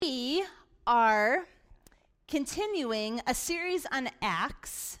are continuing a series on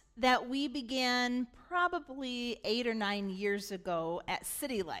Acts that we began probably 8 or 9 years ago at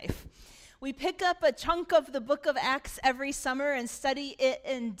City Life. We pick up a chunk of the book of Acts every summer and study it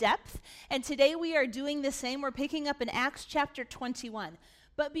in depth, and today we are doing the same. We're picking up in Acts chapter 21.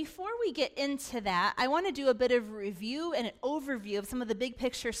 But before we get into that, I want to do a bit of review and an overview of some of the big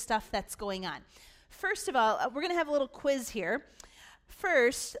picture stuff that's going on. First of all, we're going to have a little quiz here.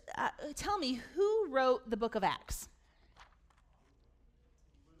 First, tell me, who wrote the book of Acts?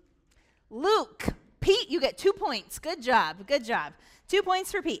 Luke. Pete, you get 2 points. Good job. Good job. 2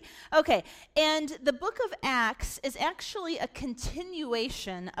 points for Pete. Okay, and the book of Acts is actually a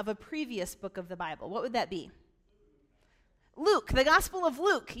continuation of a previous book of the Bible. What would that be? Luke, the Gospel of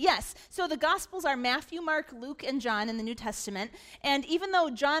Luke, yes. So the Gospels are Matthew, Mark, Luke, and John in the New Testament. And even though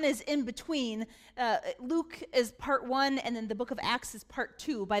John is in between, Luke is part 1, and then the book of Acts is part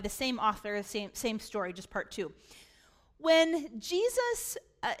 2 by the same author, same story, just part 2. When Jesus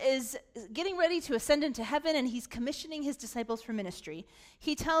is getting ready to ascend into heaven and he's commissioning his disciples for ministry,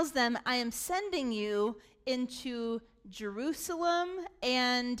 he tells them, I am sending you into Jerusalem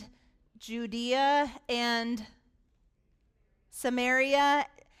and Judea and Samaria,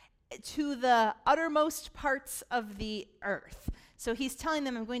 to the uttermost parts of the earth. So he's telling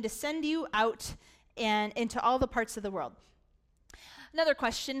them, I'm going to send you out and into all the parts of the world. Another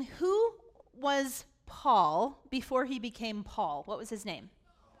question, who was Paul before he became Paul? What was his name?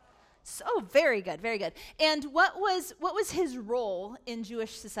 So very good, very good. And what was his role in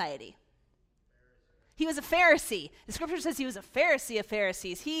Jewish society? He was a Pharisee. The scripture says he was a Pharisee of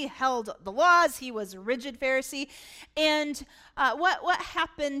Pharisees. He held the laws. He was a rigid Pharisee. And what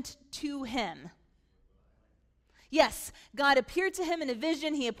happened to him? Yes, God appeared to him in a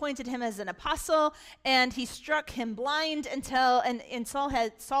vision. He appointed him as an apostle, and he struck him blind until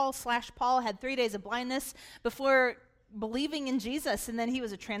Saul/Paul had 3 days of blindness before believing in Jesus, and then he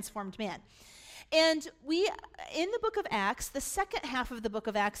was a transformed man. And in the book of Acts, the second half of the book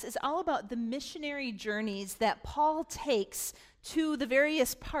of Acts is all about the missionary journeys that Paul takes to the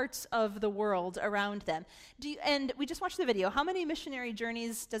various parts of the world around them. And we just watched the video. How many missionary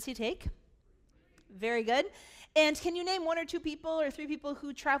journeys does he take? Very good. And can you name 1 or 2 people or 3 people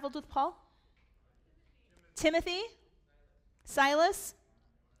who traveled with Paul? Timothy? Silas?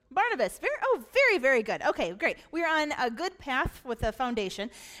 Barnabas. Very, very good. Okay, great. We're on a good path with a foundation.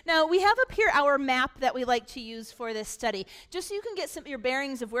 Now, we have up here our map that we like to use for this study, just so you can get your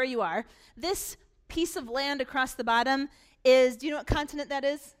bearings of where you are. This piece of land across the bottom is, do you know what continent that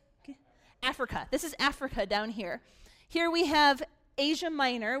is? Okay. Africa. This is Africa down here. Here we have Asia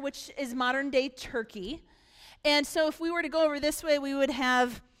Minor, which is modern-day Turkey. And so if we were to go over this way, we would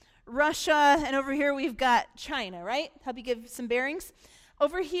have Russia, and over here we've got China, right? Help you give some bearings.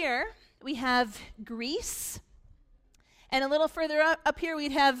 Over here, we have Greece, and a little further up here,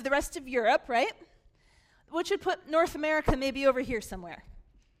 we'd have the rest of Europe, right? Which would put North America maybe over here somewhere.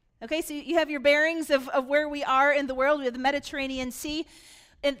 Okay, so you have your bearings of where we are in the world. We have the Mediterranean Sea,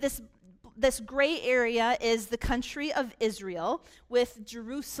 and this gray area is the country of Israel, with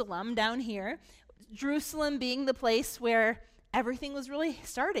Jerusalem down here. Jerusalem being the place where everything was really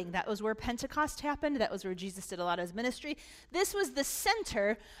starting. That was where Pentecost happened. That was where Jesus did a lot of his ministry. This was the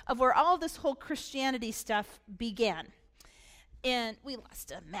center of where all this whole Christianity stuff began. And we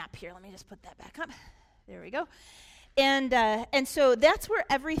lost a map here. Let me just put that back up. There we go. And so that's where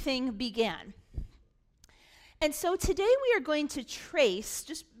everything began. And so today we are going to trace,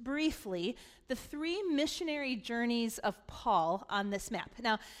 just briefly, the 3 missionary journeys of Paul on this map.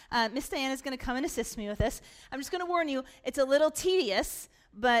 Now, Miss Diana is going to come and assist me with this. I'm just going to warn you, it's a little tedious,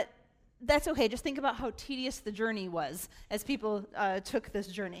 but that's okay. Just think about how tedious the journey was as people took this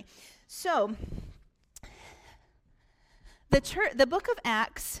journey. So, the book of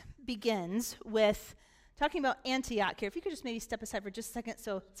Acts begins with talking about Antioch here. If you could just maybe step aside for just a second.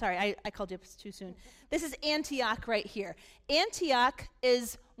 So, sorry, I called you up too soon. This is Antioch right here. Antioch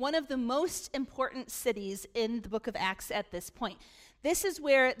is one of the most important cities in the book of Acts at this point. This is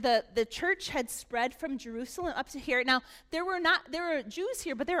where the church had spread from Jerusalem up to here. Now, there were Jews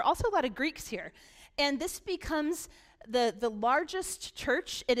here, but there were also a lot of Greeks here. And this becomes the largest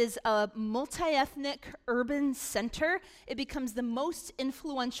church. It is a multi-ethnic urban center. It becomes the most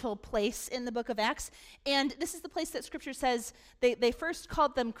influential place in the book of Acts. And this is the place that Scripture says they first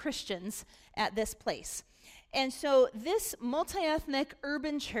called them Christians at this place. And so this multi-ethnic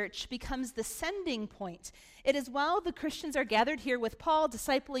urban church becomes the sending point. It is while the Christians are gathered here with Paul,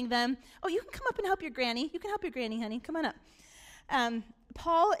 discipling them. Oh, you can come up and help your granny. You can help your granny, honey. Come on up.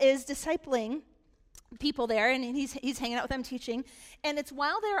 Paul is discipling people there, and he's hanging out with them teaching. And it's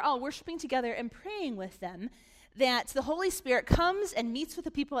while they're all worshiping together and praying with them that the Holy Spirit comes and meets with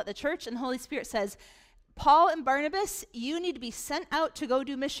the people at the church, and the Holy Spirit says, Paul and Barnabas, you need to be sent out to go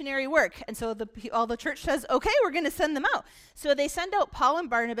do missionary work. And so all the church says, okay, we're going to send them out. So they send out Paul and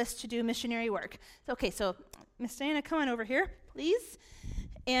Barnabas to do missionary work. So Miss Diana, come on over here, please.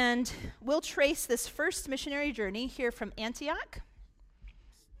 And we'll trace this first missionary journey here from Antioch.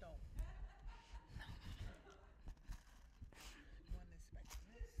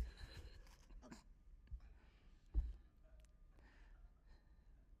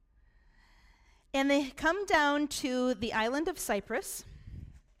 And they come down to the island of Cyprus.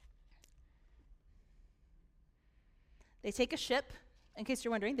 They take a ship, in case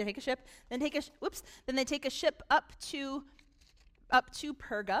you're wondering, they take a ship, then they take a ship up to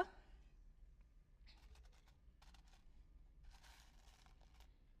Perga.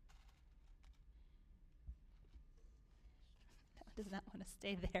 That does not want to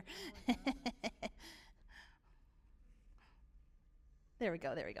stay there. There we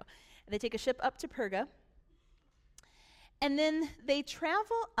go. They take a ship up to Perga, and then they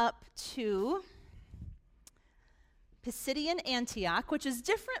travel up to Pisidian Antioch, which is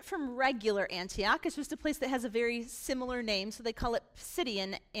different from regular Antioch. It's just a place that has a very similar name, so they call it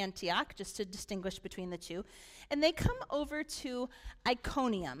Pisidian Antioch, just to distinguish between the two. And they come over to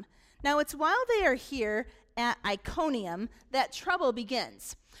Iconium. Now, it's while they are here at Iconium that trouble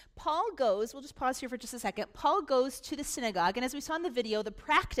begins. Paul goes, we'll just pause here for just a second. Paul goes to the synagogue, and as we saw in the video, the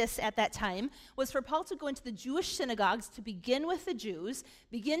practice at that time was for Paul to go into the Jewish synagogues to begin with the Jews,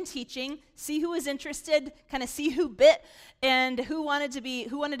 begin teaching, see who was interested, kind of see who bit, and who wanted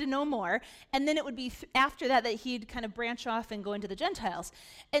to know more. And then it would be after that he'd kind of branch off and go into the Gentiles.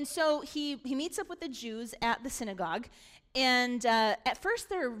 And so he meets up with the Jews at the synagogue, and at first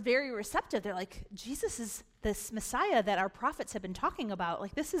they're very receptive. They're like, Jesus is this Messiah that our prophets have been talking about.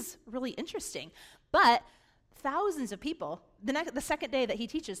 Like, this is really interesting. But thousands of people, the second day that he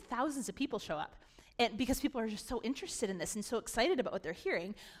teaches, thousands of people show up. And because people are just so interested in this and so excited about what they're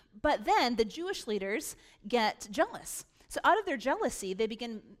hearing. But then the Jewish leaders get jealous. So out of their jealousy,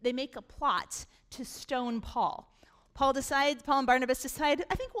 they make a plot to stone Paul. Paul and Barnabas decide,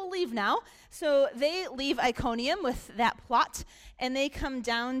 I think we'll leave now. So they leave Iconium with that plot, and they come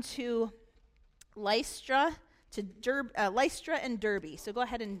down to Lystra and Derbe. So go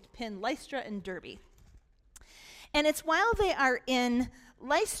ahead and pin Lystra and Derbe. And it's while they are in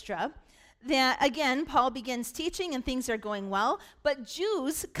Lystra that, again, Paul begins teaching and things are going well, but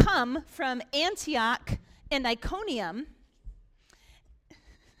Jews come from Antioch and Iconium.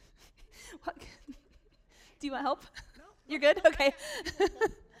 Do you want help? No. You're good? Okay.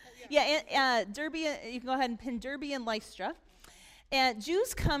 Derbe, you can go ahead and pin Derbe and Lystra. And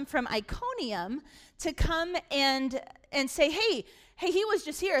Jews come from Iconium to come and say, hey, he was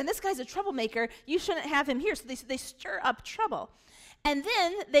just here, and this guy's a troublemaker. You shouldn't have him here. So they stir up trouble. And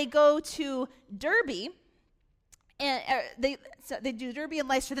then they go to Derbe, and they do Derbe and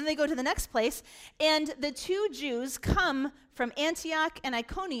Lystra. Then they go to the next place, and the two Jews come from Antioch and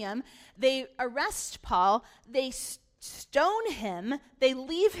Iconium. They arrest Paul. They stone him. They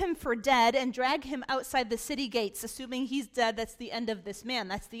leave him for dead and drag him outside the city gates, assuming he's dead. That's the end of this man.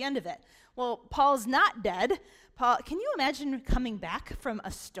 That's the end of it. Well, Paul's not dead. Paul, can you imagine coming back from a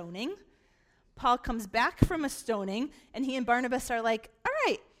stoning? Paul comes back from a stoning, and he and Barnabas are like, all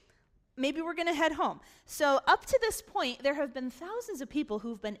right, maybe we're going to head home. So up to this point, there have been thousands of people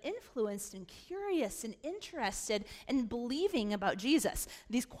who've been influenced and curious and interested in believing about Jesus.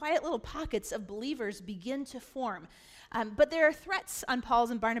 These quiet little pockets of believers begin to form. But there are threats on Paul's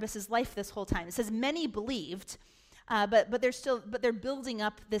and Barnabas' life this whole time. It says many believed, but they're building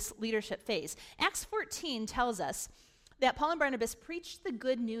up this leadership phase. Acts 14 tells us that Paul and Barnabas preached the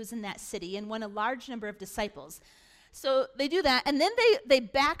good news in that city and won a large number of disciples. So they do that, and then they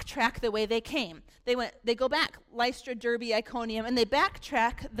backtrack the way they came. They go back, Lystra, Derbe, Iconium, and they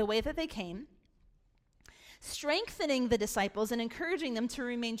backtrack the way that they came, strengthening the disciples and encouraging them to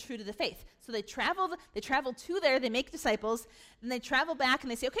remain true to the faith. So they travel to there, they make disciples, then they travel back,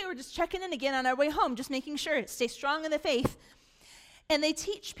 and they say, okay, we're just checking in again on our way home, just making sure, stay strong in the faith. And they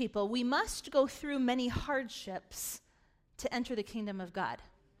teach people, we must go through many hardships to enter the kingdom of God.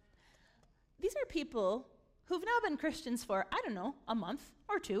 These are people who've now been Christians for, a month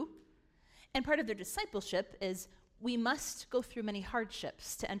or two. And part of their discipleship is we must go through many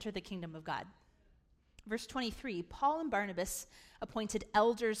hardships to enter the kingdom of God. Verse 23, Paul and Barnabas appointed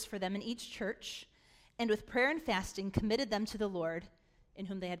elders for them in each church, and with prayer and fasting committed them to the Lord in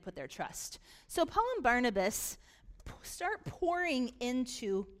whom they had put their trust. So Paul and Barnabas start pouring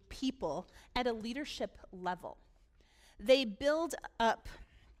into people at a leadership level. They build up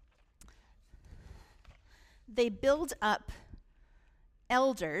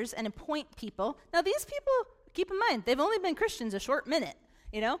elders and appoint people. Now these people, keep in mind, they've only been Christians a short minute,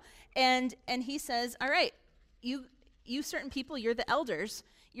 and he says, all right, you certain people, you're the elders,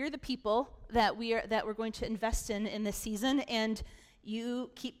 you're the people that we're going to invest in this season, and you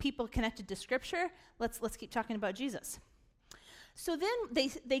keep people connected to Scripture. Let's keep talking about Jesus. So then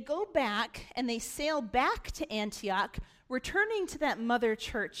they go back and they sail back to Antioch, returning to that mother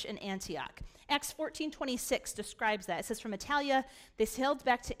church in Antioch. Acts 14:26 describes that. It says, from Italia, they sailed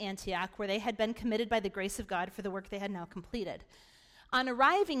back to Antioch, where they had been committed by the grace of God for the work they had now completed. On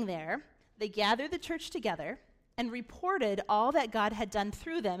arriving there, they gathered the church together and reported all that God had done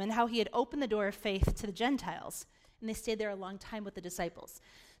through them and how he had opened the door of faith to the Gentiles. And they stayed there a long time with the disciples.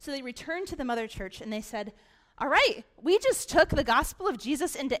 So they returned to the mother church and they said, all right, we just took the gospel of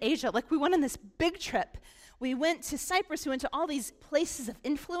Jesus into Asia. Like, we went on this big trip. We went to Cyprus, we went to all these places of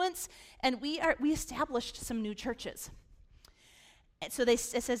influence, and we established some new churches. And so it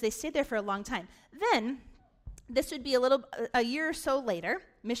says they stayed there for a long time. Then, this would be a year or so later,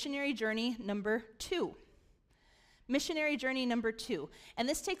 missionary journey number 2. Missionary journey number 2. And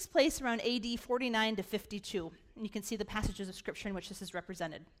this takes place around AD 49 to 52. And you can see the passages of Scripture in which this is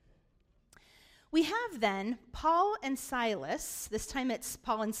represented. We have then Paul and Silas, this time it's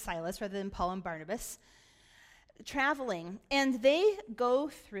Paul and Silas rather than Paul and Barnabas, traveling, and they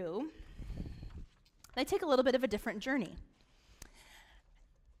take a little bit of a different journey.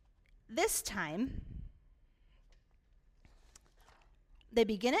 This time, they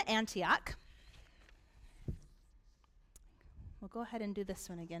begin at Antioch. We'll go ahead and do this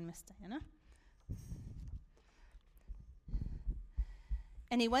one again, Miss Diana.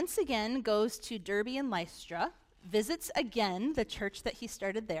 And he once again goes to Derbe and Lystra, visits again the church that he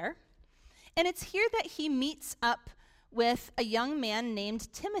started there. And it's here that he meets up with a young man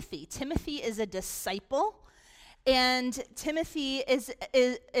named Timothy. Timothy is a disciple, and Timothy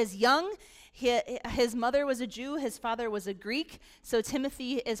is young. His mother was a Jew, his father was a Greek, so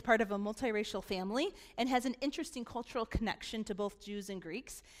Timothy is part of a multiracial family and has an interesting cultural connection to both Jews and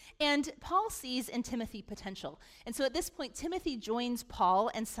Greeks. And Paul sees in Timothy potential. And so at this point, Timothy joins Paul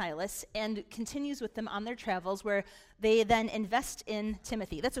and Silas and continues with them on their travels, where they then invest in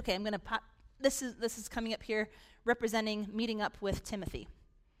Timothy. That's okay, I'm going to pop. This is coming up here, representing meeting up with Timothy.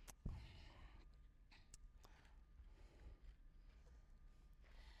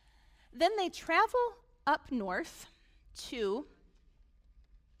 Then they travel up north to,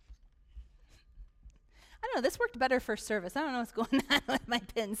 I don't know, this worked better for service. I don't know what's going on with my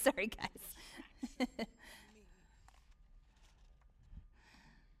pins. Sorry, guys.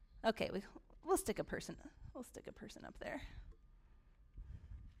 Okay, we'll stick a person up there.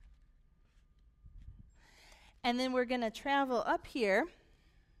 And then we're going to travel up here,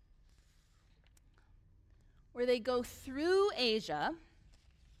 where they go through Asia.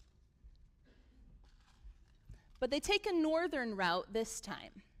 But they take a northern route this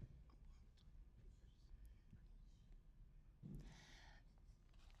time.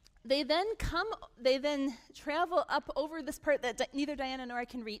 They then travel up over this part that neither Diana nor I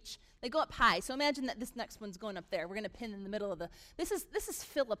can reach. They go up high. So imagine that this next one's going up there. We're going to pin in the middle of this is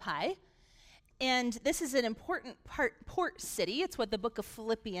Philippi. And this is an important port city. It's what the book of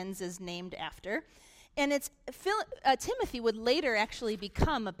Philippians is named after. And Timothy would later actually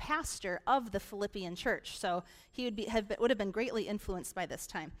become a pastor of the Philippian church, so he would have been greatly influenced by this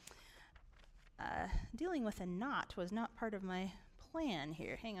time. Dealing with a knot was not part of my plan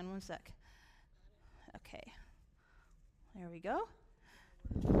here. Hang on one sec. Okay. There we go.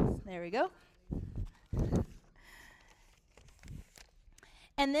 There we go.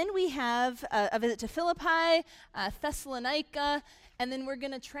 And then we have a visit to Philippi, Thessalonica, and then we're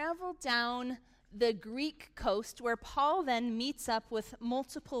going to travel down the Greek coast, where Paul then meets up with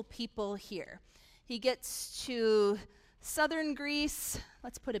multiple people here. He gets to southern Greece.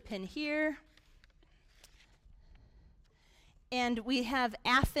 Let's put a pin here. And we have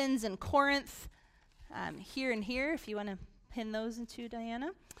Athens and Corinth here and here, if you want to pin those into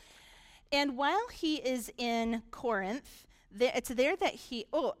Diana. And while he is in Corinth, it's there that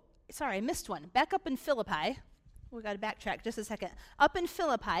I missed one. Back up in Philippi. We've got to backtrack just a second. Up in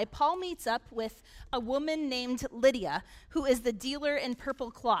Philippi, Paul meets up with a woman named Lydia, who is the dealer in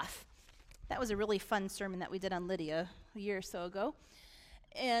purple cloth. That was a really fun sermon that we did on Lydia a year or so ago.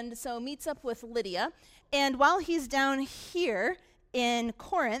 And so meets up with Lydia. And while he's down here in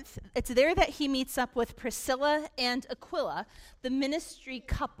Corinth, it's there that he meets up with Priscilla and Aquila, the ministry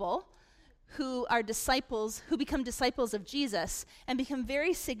couple who are disciples, who become disciples of Jesus and become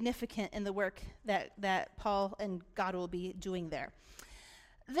very significant in the work that Paul and God will be doing there.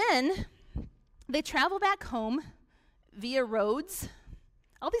 Then they travel back home via roads.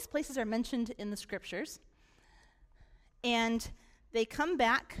 All these places are mentioned in the scriptures. And they come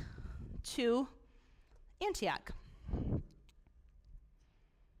back to Antioch.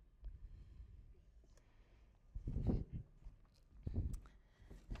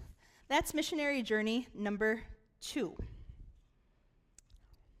 That's missionary journey number 2.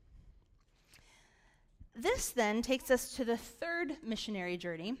 This then takes us to the third missionary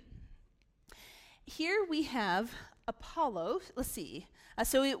journey. Here we have Apollo. Let's see.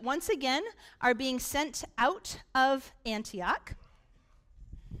 So we once again are being sent out of Antioch.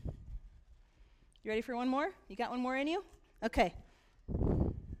 You ready for one more? You got one more in you? Okay.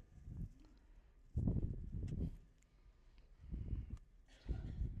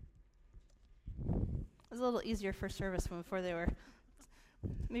 It was a little easier for service from before they were.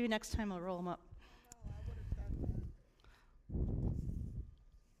 Maybe next time I'll roll them up.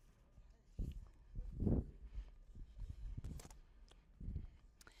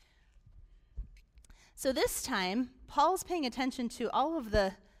 So this time, Paul's paying attention to all of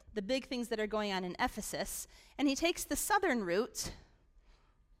the big things that are going on in Ephesus, and he takes the southern route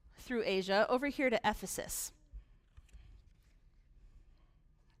through Asia over here to Ephesus.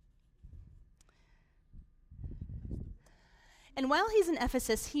 And while he's in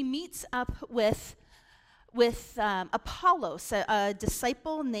Ephesus, he meets up with Apollos, a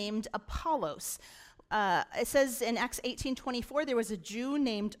disciple named Apollos. It says in Acts 18:24, there was a Jew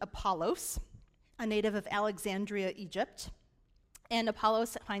named Apollos, a native of Alexandria, Egypt. And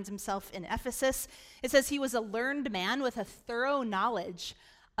Apollos finds himself in Ephesus. It says he was a learned man with a thorough knowledge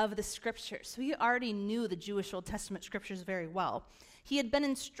of the scriptures. So he already knew the Jewish Old Testament scriptures very well. He had been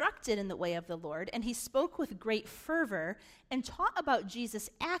instructed in the way of the Lord, and he spoke with great fervor and taught about Jesus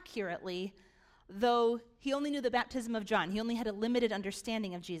accurately, though he only knew the baptism of John. He only had a limited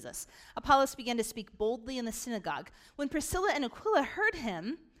understanding of Jesus. Apollos began to speak boldly in the synagogue. When Priscilla and Aquila heard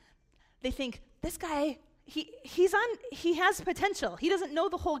him, they think, this guy, he has potential. He doesn't know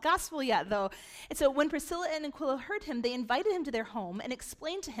the whole gospel yet, though. And so when Priscilla and Aquila heard him, they invited him to their home and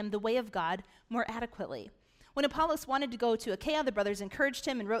explained to him the way of God more adequately. When Apollos wanted to go to Achaia, the brothers encouraged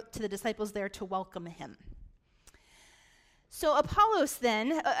him and wrote to the disciples there to welcome him. So Apollos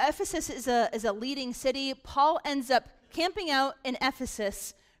then, Ephesus is a leading city. Paul ends up camping out in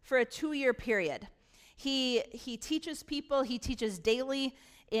Ephesus for a 2-year period. He teaches people, he teaches daily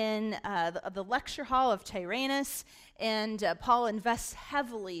in the lecture hall of Tyrannus, and Paul invests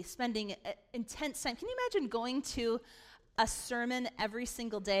heavily, spending intense time. Can you imagine going to a sermon every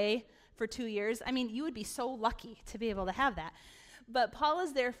single day for 2 years? I mean, you would be so lucky to be able to have that. But Paul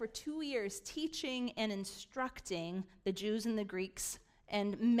is there for 2 years teaching and instructing the Jews and the Greeks,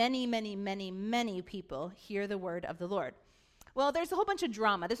 and many, many, many, many people hear the word of the Lord. Well, there's a whole bunch of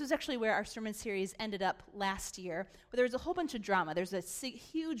drama. This was actually where our sermon series ended up last year, where there was a whole bunch of drama. There's a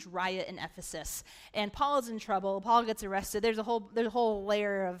huge riot in Ephesus, and Paul is in trouble. Paul gets arrested. There's a whole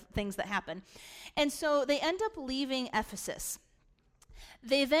layer of things that happen. And so they end up leaving Ephesus.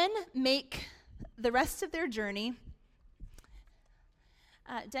 They then make the rest of their journey.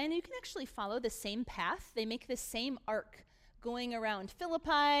 Diana, you can actually follow the same path. They make the same arc going around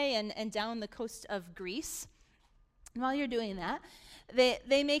Philippi and down the coast of Greece. And while you're doing that,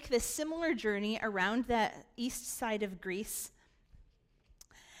 they make this similar journey around that east side of Greece.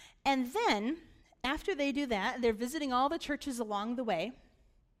 And then, after they do that, they're visiting all the churches along the way.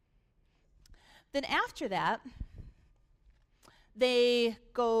 Then after that, they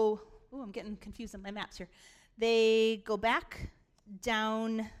go, I'm getting confused on my maps here. They go back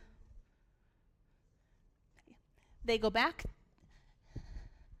down,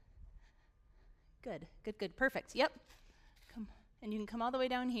 Good, perfect, yep. Come, and you can come all the way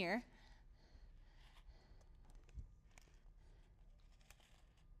down here.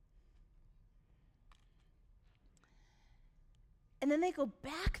 And then they go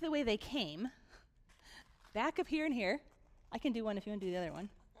back the way they came, back up here and here. I can do one if you want to do the other one.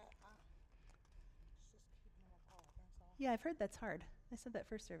 Yeah, I've heard that's hard. I said that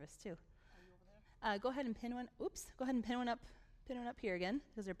first service too. Are you over there? Go ahead and pin one. Go ahead and pin one up here again,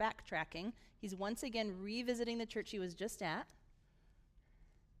 because they're backtracking. He's once again revisiting the church he was just at.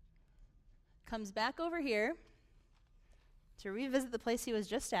 Comes back over here to revisit the place he was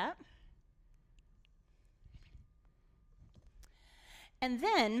just at. And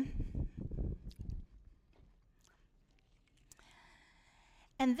then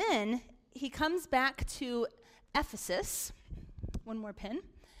he comes back to Ephesus. One more pin.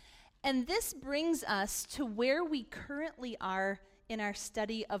 And this brings us to where we currently are in our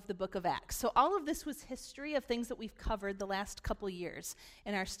study of the book of Acts. So all of this was history of things that we've covered the last couple years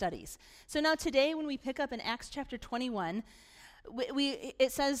in our studies. So now today when we pick up in Acts chapter 21,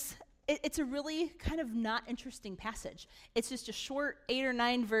 it says, it's a really kind of not interesting passage. It's just a short 8 or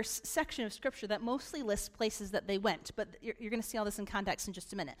 9 verse section of scripture that mostly lists places that they went. But you're going to see all this in context in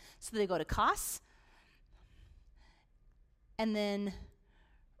just a minute. So they go to Kos, and then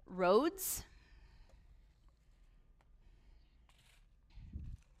Rhodes,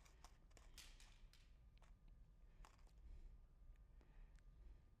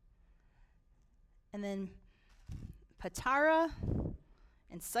 and then Patara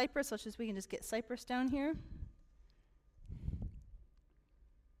and Cyprus. Let's just, we can just get Cyprus down here.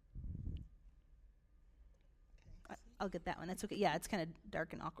 I'll get that one. That's okay. Yeah, it's kind of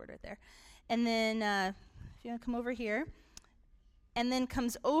dark and awkward right there. And then if you want to come over here, and then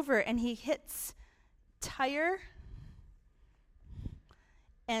comes over and he hits Tyre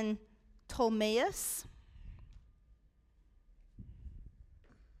and Ptolemais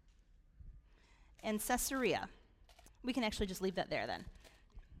and Caesarea. We can actually just leave that there then.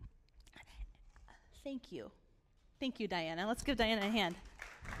 Thank you. Thank you, Diana. Let's give Diana a hand.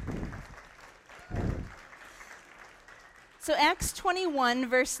 So Acts 21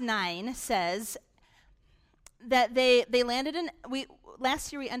 verse 9 says that they landed in,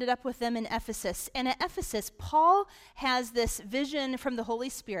 last year we ended up with them in Ephesus. And at Ephesus, Paul has this vision from the Holy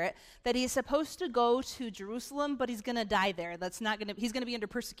Spirit that he's supposed to go to Jerusalem, but he's going to die there. He's going to be under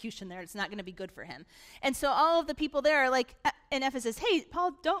persecution there. It's not going to be good for him. And so all of the people there are like in Ephesus, hey,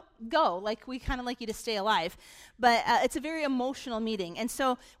 Paul, don't go. Like, we kind of like you to stay alive. But it's a very emotional meeting. And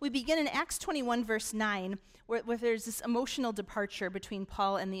so we begin in Acts 21 verse 9, where there's this emotional departure between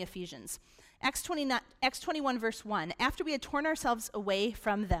Paul and the Ephesians. Acts 21 verse 1, after we had torn ourselves away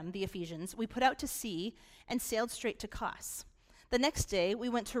from them, the Ephesians, we put out to sea and sailed straight to Kos. The next day, we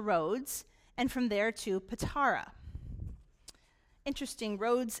went to Rhodes, and from there to Patara. Interesting,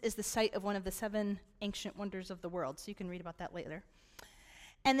 Rhodes is the site of one of the 7 ancient wonders of the world, so you can read about that later.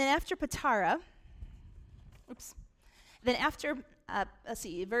 And then after Patara,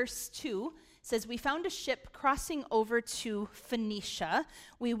 verse 2, says, we found a ship crossing over to Phoenicia.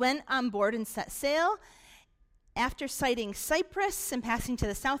 We went on board and set sail. After sighting Cyprus and passing to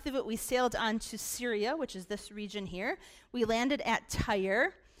the south of it, we sailed on to Syria, which is this region here. We landed at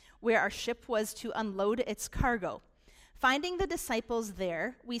Tyre, where our ship was to unload its cargo. Finding the disciples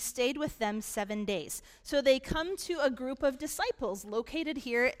there, we stayed with them 7 days. So they come to a group of disciples located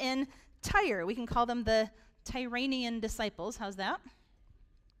here in Tyre. We can call them the Tyranian disciples. How's that?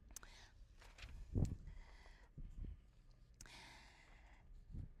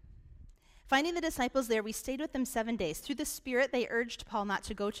 Finding the disciples there, we stayed with them 7 days. Through the Spirit, they urged Paul not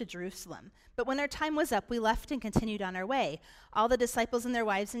to go to Jerusalem. But when our time was up, we left and continued on our way. All the disciples and their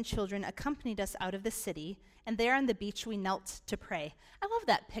wives and children accompanied us out of the city, and there on the beach we knelt to pray. I love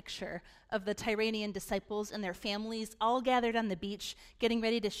that picture of the Tyranian disciples and their families all gathered on the beach, getting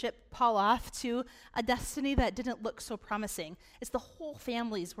ready to ship Paul off to a destiny that didn't look so promising. It's the whole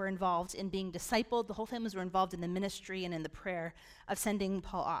families were involved in being discipled. The whole families were involved in the ministry and in the prayer of sending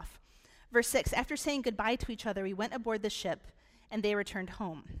Paul off. Verse 6, after saying goodbye to each other, we went aboard the ship, and they returned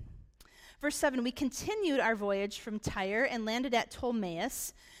home. Verse 7, we continued our voyage from Tyre and landed at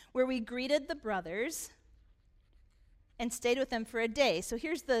Ptolemais, where we greeted the brothers and stayed with them for a day. So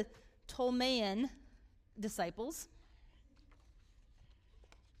here's the Ptolemaian disciples.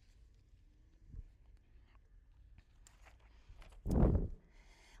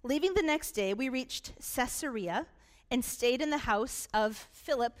 Leaving the next day, we reached Caesarea and stayed in the house of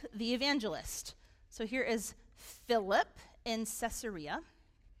Philip the evangelist. So here is Philip in Caesarea.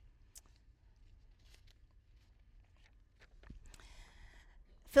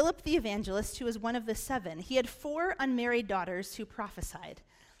 Philip the evangelist, who was one of the 7, he had 4 unmarried daughters who prophesied.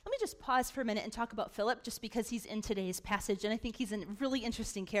 Let me just pause for a minute and talk about Philip, just because he's in today's passage, and I think he's a really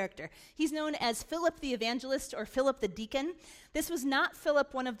interesting character. He's known as Philip the evangelist or Philip the deacon. This was not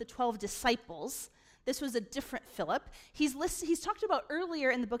Philip, one of the 12 disciples. This was a different Philip. He's talked about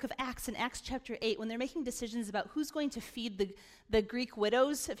earlier in the book of Acts, in Acts chapter 8, when they're making decisions about who's going to feed the Greek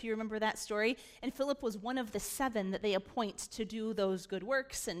widows, if you remember that story. And Philip was one of the 7 that they appoint to do those good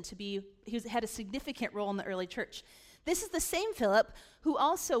works and he had a significant role in the early church. This is the same Philip who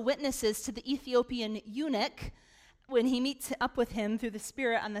also witnesses to the Ethiopian eunuch when he meets up with him through the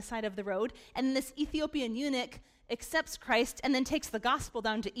Spirit on the side of the road. And this Ethiopian eunuch accepts Christ, and then takes the gospel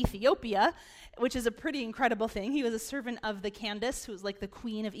down to Ethiopia, which is a pretty incredible thing. He was a servant of the Candace, who was like the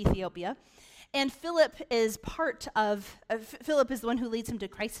queen of Ethiopia. And Philip is Philip is the one who leads him to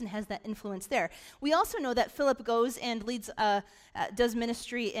Christ and has that influence there. We also know that Philip goes and does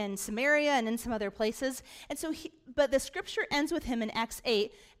ministry in Samaria and in some other places. And so, but the scripture ends with him in Acts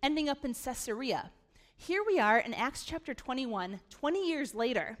 8, ending up in Caesarea. Here we are in Acts chapter 21, 20 years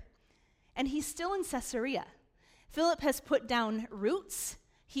later, and he's still in Caesarea. Philip has put down roots.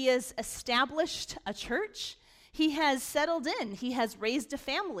 He has established a church. He has settled in. He has raised a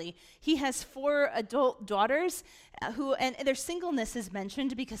family. He has 4 adult daughters and their singleness is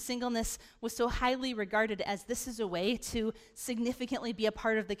mentioned because singleness was so highly regarded as this is a way to significantly be a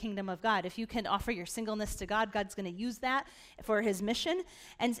part of the kingdom of God. If you can offer your singleness to God, God's going to use that for his mission.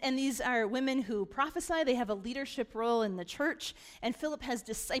 And these are women who prophesy. They have a leadership role in the church. And Philip has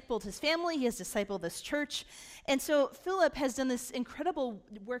discipled his family. He has discipled this church. And so Philip has done this incredible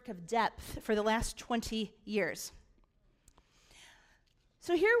work of depth for the last 20 years.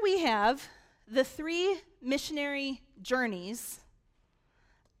 So here we have the 3 missionary journeys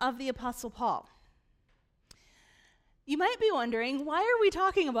of the Apostle Paul. You might be wondering, why are we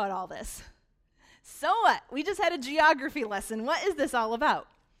talking about all this? So what? We just had a geography lesson. What is this all about?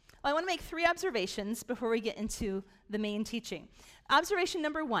 Well, I want to make 3 observations before we get into the main teaching. Observation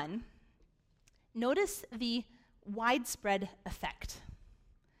number 1, notice the widespread effect.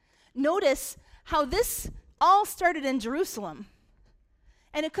 Notice how this all started in Jerusalem.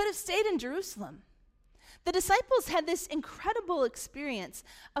 And it could have stayed in Jerusalem. The disciples had this incredible experience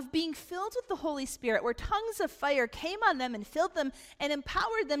of being filled with the Holy Spirit, where tongues of fire came on them and filled them and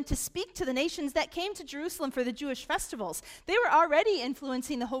empowered them to speak to the nations that came to Jerusalem for the Jewish festivals. They were already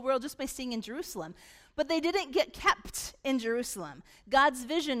influencing the whole world just by staying in Jerusalem. But they didn't get kept in Jerusalem. God's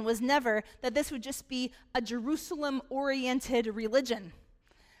vision was never that this would just be a Jerusalem-oriented religion.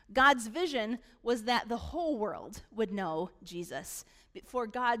 God's vision was that the whole world would know Jesus. For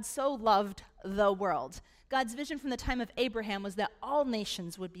God so loved the world. God's vision from the time of Abraham was that all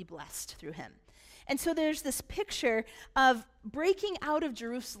nations would be blessed through him. And so there's this picture of breaking out of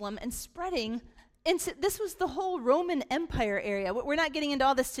Jerusalem and spreading into, this was the whole Roman Empire area. We're not getting into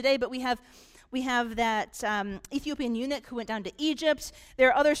all this today, but we have that Ethiopian eunuch who went down to Egypt. There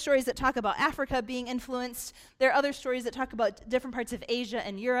are other stories that talk about Africa being influenced. There are other stories that talk about different parts of Asia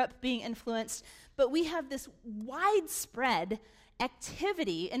and Europe being influenced. But we have this widespread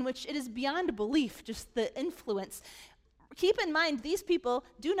activity in which it is beyond belief, just the influence. Keep in mind, these people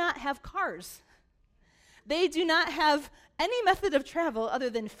do not have cars. They do not have any method of travel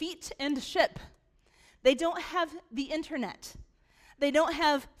other than feet and ship. They don't have the internet. They don't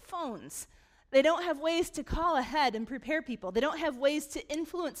have phones. They don't have ways to call ahead and prepare people. They don't have ways to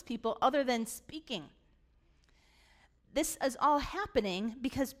influence people other than speaking. This is all happening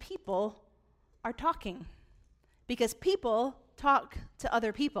because people are talking. Because people talk to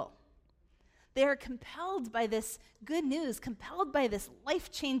other people. They are compelled by this good news, compelled by this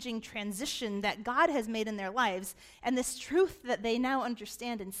life-changing transition that God has made in their lives, and this truth that they now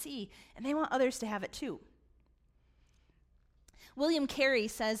understand and see, and they want others to have it too. William Carey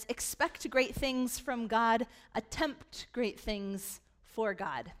says, expect great things from God, attempt great things for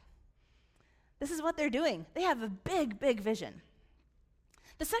God. This is what they're doing. They have a big, big vision.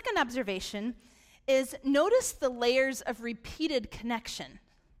 The second observation is notice the layers of repeated connection.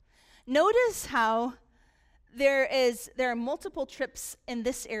 Notice how there are multiple trips in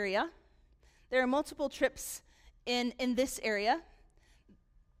this area. There are multiple trips in this area.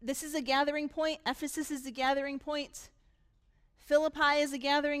 This is a gathering point. Ephesus is a gathering point. Philippi is a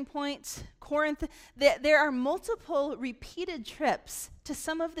gathering point. Corinth. There are multiple repeated trips to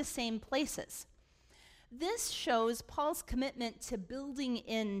some of the same places. This shows Paul's commitment to building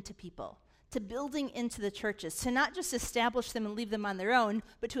into people, to building into the churches, to not just establish them and leave them on their own,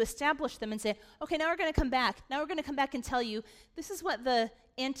 but to establish them and say, okay, now we're going to come back. Now we're going to come back and tell you, this is what the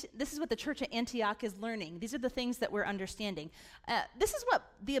church at Antioch is learning. These are the things that we're understanding. This is what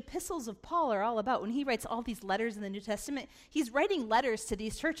the epistles of Paul are all about. When he writes all these letters in the New Testament, he's writing letters to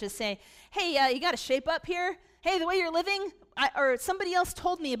these churches saying, hey, you got to shape up here. Hey, the way you're living, or somebody else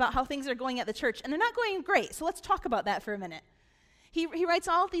told me about how things are going at the church, and they're not going great, so let's talk about that for a minute. He writes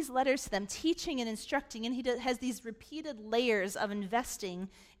all of these letters to them, teaching and instructing, and he has these repeated layers of investing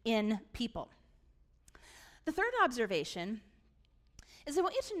in people. The third observation is I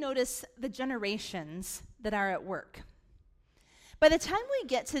want you to notice the generations that are at work. By the time we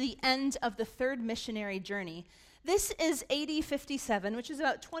get to the end of the third missionary journey, this is AD 57, which is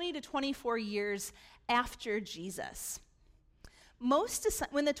about 20 to 24 years after Jesus.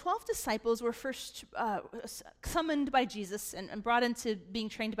 When the 12 disciples were first summoned by Jesus and brought into being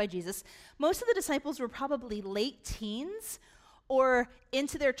trained by Jesus, most of the disciples were probably late teens or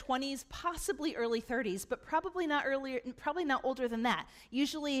into their 20s, possibly early 30s, but probably not older than that.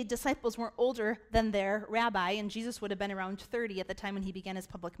 Usually disciples weren't older than their rabbi, and Jesus would have been around 30 at the time when he began his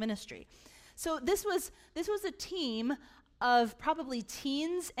public ministry. So this was a team of probably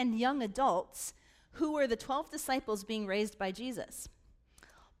teens and young adults who were the 12 disciples being raised by Jesus.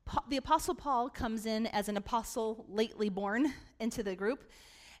 The Apostle Paul comes in as an apostle lately born into the group,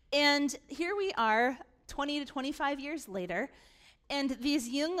 and here we are 20 to 25 years later, and these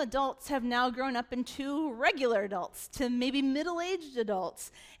young adults have now grown up into regular adults, to maybe middle-aged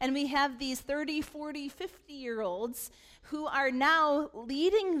adults. And we have these 30, 40, 50-year-olds who are now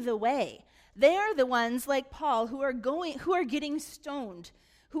leading the way. They are the ones, like Paul, who are getting stoned,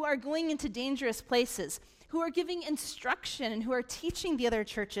 who are going into dangerous places, who are giving instruction and who are teaching the other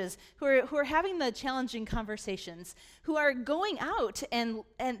churches, who are having the challenging conversations, who are going out and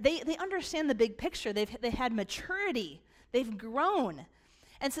they understand the big picture. They had maturity. They've grown,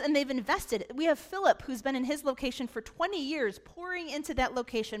 and they've invested. We have Philip, who's been in his location for 20 years, pouring into that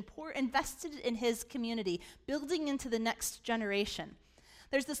location, invested in his community, building into the next generation.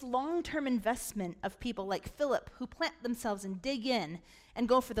 There's this long-term investment of people like Philip who plant themselves and dig in and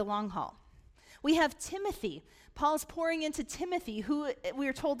go for the long haul. We have Timothy. Paul's pouring into Timothy, who we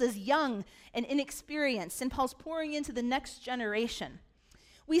are told is young and inexperienced, and Paul's pouring into the next generation.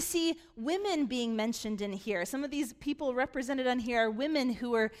 We see women being mentioned in here. Some of these people represented on here are women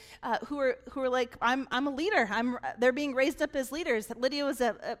who are like, I'm a leader. They're being raised up as leaders. Lydia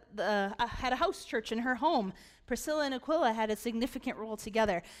had a house church in her home. Priscilla and Aquila had a significant role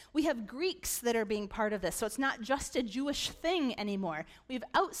together. We have Greeks that are being part of this, so it's not just a Jewish thing anymore. We have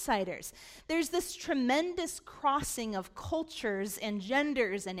outsiders. There's this tremendous crossing of cultures and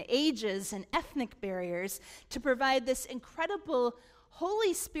genders and ages and ethnic barriers to provide this incredible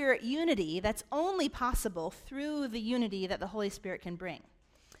Holy Spirit unity that's only possible through the unity that the Holy Spirit can bring.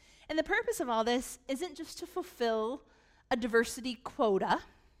 And the purpose of all this isn't just to fulfill a diversity quota.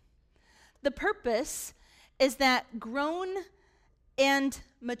 The purpose is that grown and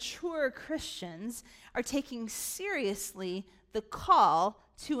mature Christians are taking seriously the call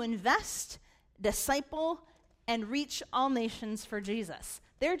to invest, disciple, and reach all nations for Jesus.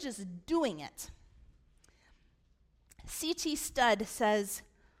 They're just doing it. C.T. Studd says,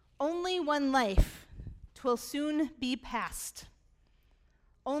 "Only one life, 'twill soon be past.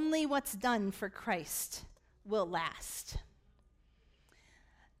 Only what's done for Christ will last."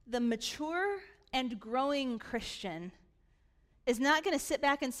 The mature and growing Christian is not going to sit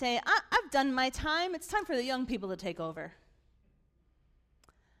back and say, I've done my time, it's time for the young people to take over.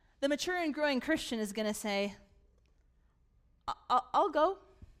 The mature and growing Christian is going to say, I'll go.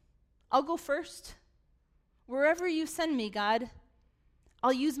 I'll go first. Wherever you send me, God,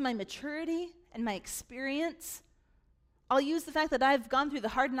 I'll use my maturity and my experience. I'll use the fact that I've gone through the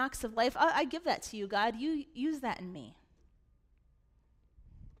hard knocks of life. I give that to you, God. You use that in me.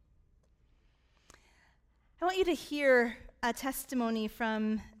 I want you to hear a testimony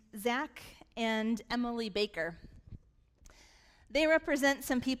from Zach and Emily Baker. They represent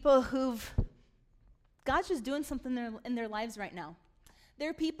some people God's just doing something in their lives right now.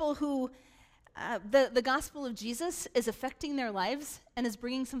 They're people who the gospel of Jesus is affecting their lives and is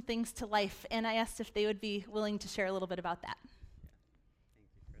bringing some things to life. And I asked if they would be willing to share a little bit about that. Thank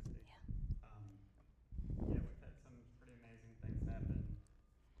you, Christy. We've had some pretty amazing things happen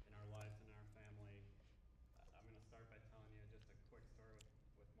in our lives and in our family. I'm going to start by telling you just a quick story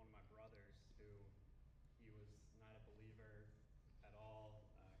with one of my brothers who he was not a believer at all,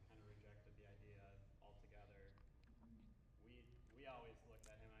 kind of rejected the idea altogether. We always looked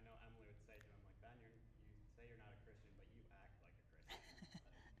at him. I know Emily would say to him, like, Ben, you say you're not a Christian, but you act like a Christian.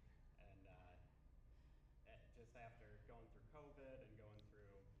 Just after going through COVID and going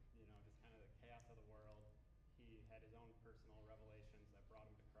through, just kind of the chaos of the world, he had his own personal revelations that brought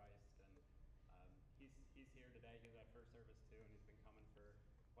him to Christ. And he's here today. He was at first service too, and he's been coming for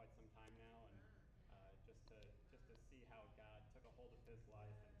quite some time now. And just to see how God took a hold of his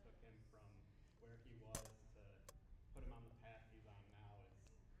life and took him from where he was to put him on the path he's on now is,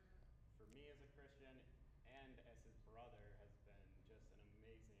 for me as a Christian and as his brother, has been just an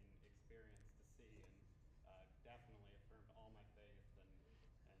amazing experience to see, and definitely affirmed all my faith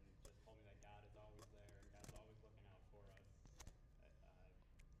and just told me that God is always there and God's always looking out for us.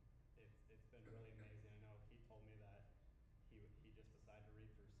 It's been really amazing. I know he told me that he just decided to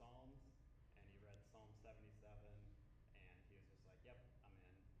read through Psalms, and he read Psalm 77, and he was just like, yep, I'm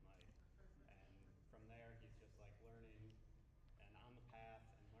in. And from there, he's just like learning, and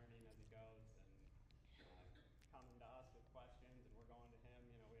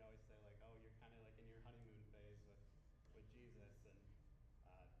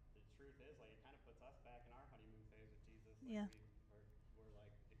Yeah. We're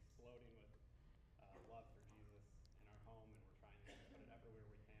like exploding with love for Jesus in our home, and we're trying to put it everywhere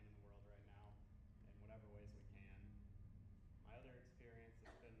we can in the world right now, in whatever ways we can. My other experience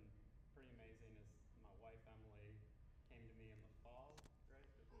has been pretty amazing. Is my wife Emily came to me in the fall, right,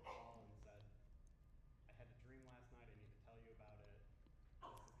 just in the fall, and said, "I had a dream last night. I need to tell you about it.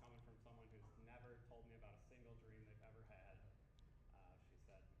 This is coming from someone who's never told me about a single dream they've ever had." She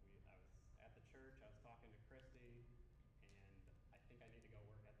said, I was at the church. I was talking to Christy, and I think I need to go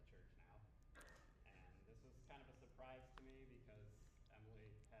work at the church now. And this was kind of a surprise to me because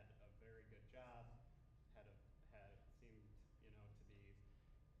Emily had a very good job, had seemed, to be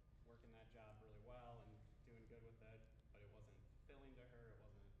working that job really well and doing good with it, but it wasn't fulfilling to her. It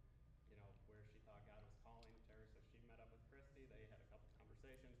wasn't, where she thought God was calling to her. So she met up with Christy. They had a couple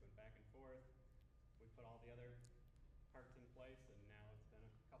conversations, went back and forth. We put all the other parts in place, and now it's been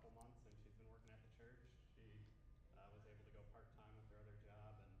a couple months, and she's been working at the church. She was able to go part-time with her other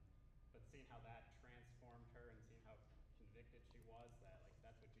job, but seeing how that transformed her and seeing how convicted she was that like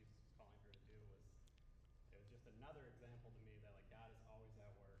that's what Jesus was calling her to do it was just another example to me that like God is always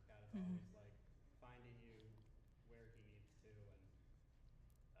at work. God is always like finding you where He needs to,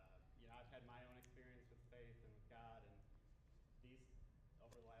 and I've had my own experience with faith and with God, and these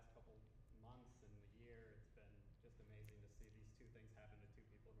over the last couple months and the year, it's been just amazing to see these two things happen to two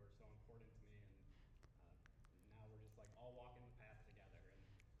people who are so important to me, and now we're just like all walking the path together. And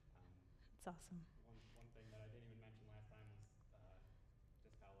It's awesome. One thing that I didn't even mention last time was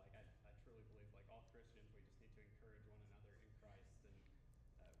just how like I truly believe like all Christians, we just need to encourage one another in Christ, and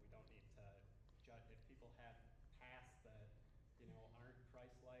we don't need to judge if people have pasts that aren't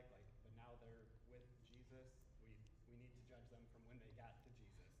Christ-like, but now they're with Jesus. We need to judge them from when they got to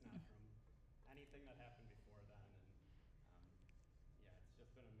Jesus, not from anything that happened before then. And it's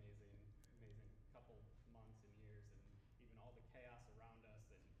just been amazing couple months and years, and even all the chaos around us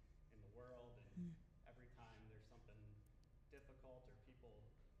and in the world, and every time there's something difficult or people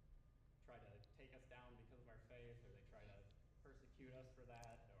try to take us down because of our faith, or they try to persecute us for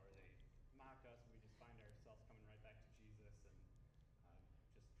that, or they mock us, we just find ourselves coming right back to Jesus and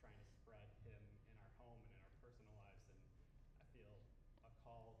just trying to spread Him in our home and in our personal lives. And I feel a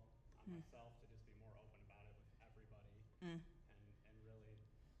call on myself to just be more open about it with everybody, and really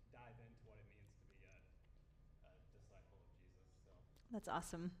dive into what it means to be a disciple of Jesus. So That's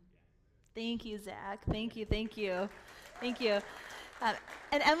awesome. yeah. Thank you, Zach. Thank you. Thank you. And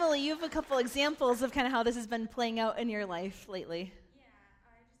Emily, you have a couple examples of kind of how this has been playing out in your life lately. Yeah,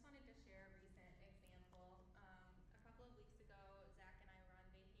 I just wanted to share a recent example. A couple of weeks ago, Zach and I were on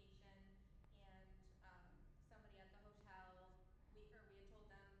vacation, and somebody at the hotel, we had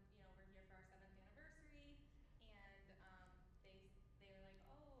told them, we're here for our 7th anniversary, and they were like,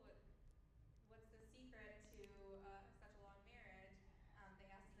 oh, what's the secret to such a long marriage?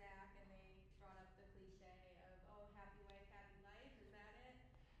 They asked Zach, and they brought up the cliche of, oh, happy wife, happy life, is that it?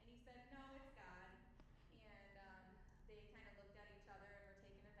 And he said, no, it's God. And they kind of looked at each other and were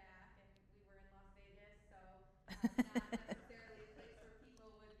taken aback, and we were in Las Vegas, so not necessarily a place where people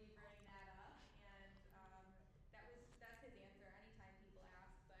would be bringing that up. And that's his answer anytime people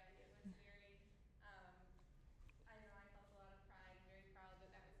ask, but it was very, I don't know, I felt a lot of pride and very proud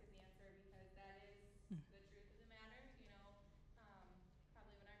that was his answer, because that is the truth of the matter.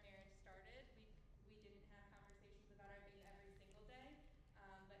 Probably when our marriage started, we didn't have conversations about our faith every single day,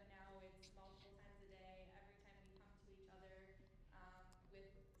 but now it's multiple times a day. Every time we come to each other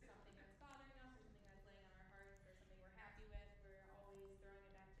with something that's bothering us, or something that's laying on our hearts, or something we're happy with, we're always throwing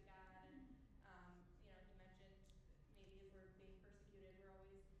it back to God. And he mentioned maybe as we're being persecuted, we're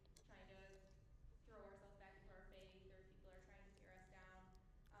always trying to throw ourselves back into our faith, or people are trying to tear us down.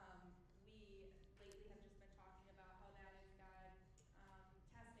 We lately have just been talking about how that is God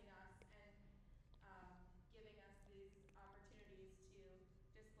testing us and giving us these opportunities to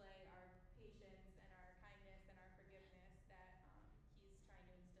display our patience and our kindness and our forgiveness that He's trying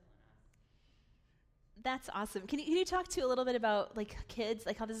to instill in us. That's awesome. Can you talk to a little bit about like kids,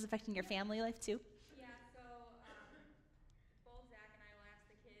 like how this is affecting your family life too? Yeah, so both Zach and I will ask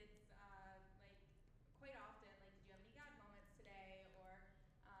the kids like quite often, like, did you have any God moments today? Or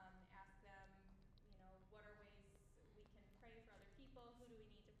ask them, what are ways we can pray for other people? Who do we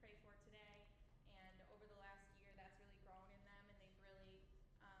need to pray for today? And over the last year, that's really grown in them, and they've really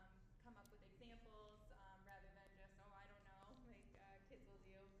come up with examples rather than just, oh, I don't know, like kids will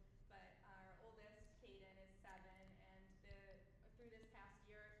do. But our oldest, Caden, is 7, and through this past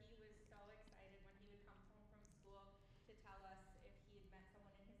year, he was so excited when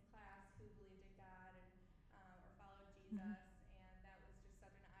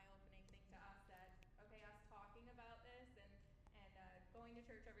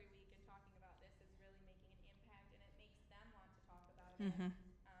to church every week and talking about this is really making an impact, and it makes them want to talk about it. Mm-hmm.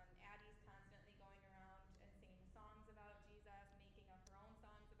 Addie's constantly going around and singing songs about Jesus, making up her own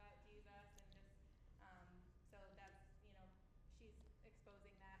songs about Jesus, and just so that's, she's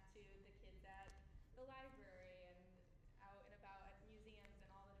exposing that to the kids at the library and out and about at museums and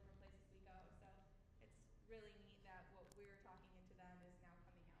all the different places we go. So it's really neat that what we're talking into them is now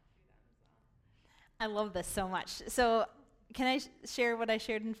coming out through them as well. I love this so much. So can I share what I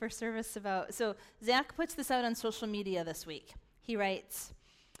shared in first service about? So Zach puts this out on social media this week. He writes,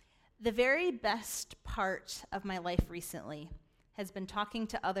 "The very best part of my life recently has been talking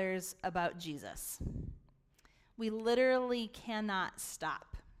to others about Jesus. We literally cannot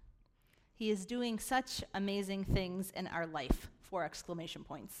stop. He is doing such amazing things in our life," 4 exclamation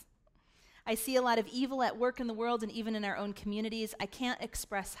points. "I see a lot of evil at work in the world and even in our own communities. I can't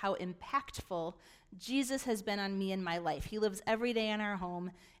express how impactful Jesus has been on me in my life. He lives every day in our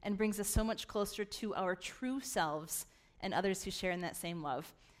home and brings us so much closer to our true selves and others who share in that same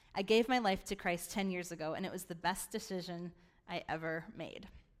love. I gave my life to Christ 10 years ago, and it was the best decision I ever made."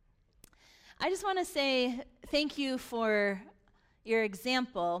 I just want to say thank you for your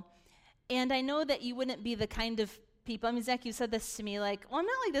example, and I know that you wouldn't be the kind of people, I mean, Zach, you said this to me, like, well, I'm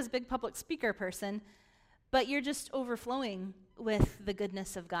not like this big public speaker person, but you're just overflowing with the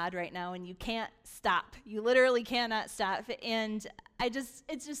goodness of God right now, and you can't stop. You literally cannot stop. And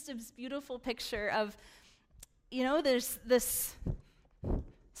it's just a beautiful picture of, there's this,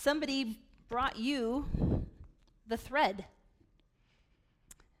 somebody brought you the thread,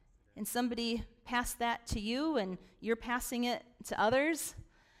 and somebody passed that to you, and you're passing it to others,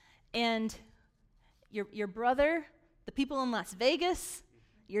 and your brother, the people in Las Vegas,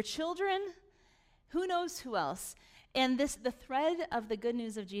 your children, who knows who else. And the thread of the good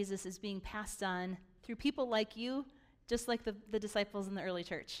news of Jesus is being passed on through people like you, just like the disciples in the early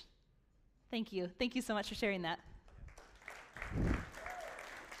church. Thank you. Thank you so much for sharing that.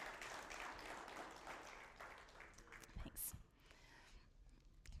 Thanks.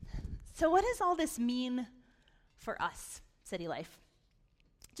 So what does all this mean for us, City Life?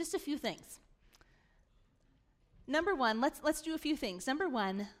 Just a few things. Number one, let's do a few things. Number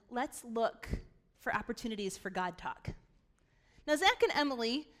one, let's look for opportunities for God talk. Now, Zach and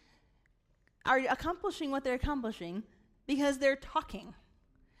Emily are accomplishing what they're accomplishing because they're talking.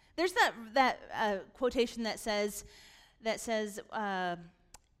 There's that quotation that says,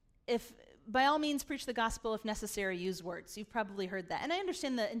 if by all means preach the gospel, if necessary, use words. You've probably heard that. And I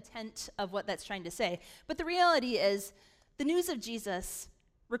understand the intent of what that's trying to say. But the reality is, the news of Jesus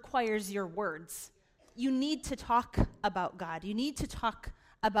requires your words. You need to talk about God. You need to talk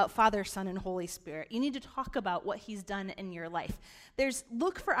about Father, Son, and Holy Spirit. You need to talk about what he's done in your life.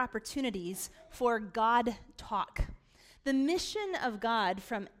 Look for opportunities for God talk. The mission of God,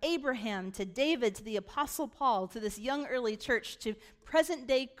 from Abraham to David to the Apostle Paul to this young early church to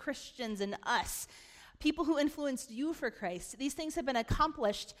present-day Christians and us, people who influenced you for Christ, these things have been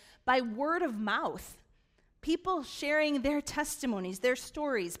accomplished by word of mouth. People sharing their testimonies, their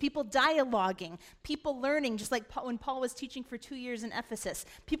stories, people dialoguing, people learning, just like when Paul was teaching for 2 years in Ephesus,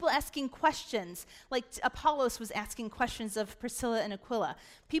 people asking questions, like Apollos was asking questions of Priscilla and Aquila.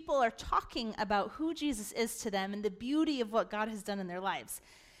 People are talking about who Jesus is to them and the beauty of what God has done in their lives.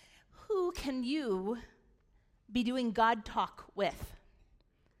 Who can you be doing God talk with?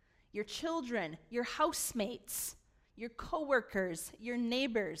 Your children, your housemates, your coworkers, your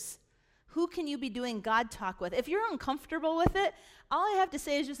neighbors. Who can you be doing God talk with? If you're uncomfortable with it, all I have to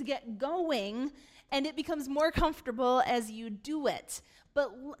say is just get going, and it becomes more comfortable as you do it.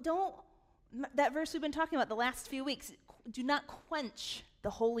 But that verse we've been talking about the last few weeks, do not quench the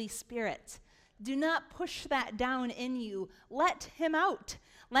Holy Spirit. Do not push that down in you. Let him out.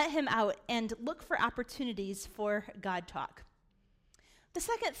 Let him out and look for opportunities for God talk. The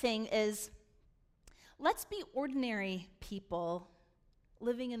second thing is, let's be ordinary people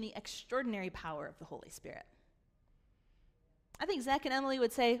living in the extraordinary power of the Holy Spirit. I think Zach and Emily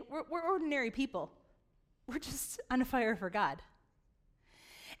would say, we're ordinary people. We're just on fire for God.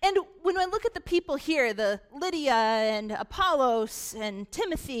 And when I look at the people here, the Lydia and Apollos and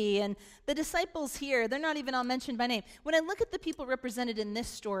Timothy and the disciples here, they're not even all mentioned by name. When I look at the people represented in this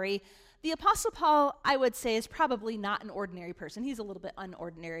story, the Apostle Paul, I would say, is probably not an ordinary person. He's a little bit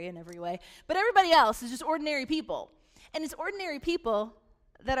unordinary in every way. But everybody else is just ordinary people. And it's ordinary people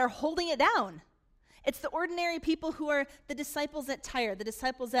that are holding it down. It's the ordinary people who are the disciples at Tyre, the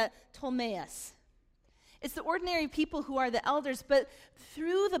disciples at Ptolemais. It's the ordinary people who are the elders, but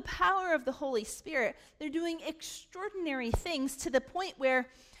through the power of the Holy Spirit, they're doing extraordinary things to the point where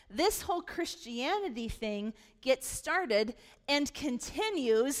this whole Christianity thing gets started and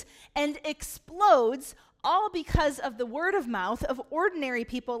continues and explodes, all because of the word of mouth of ordinary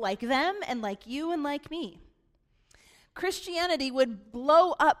people like them and like you and like me. Christianity would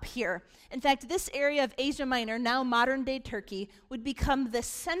blow up here. In fact, this area of Asia Minor, now modern-day Turkey, would become the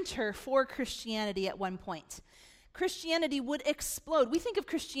center for Christianity at one point. Christianity would explode. We think of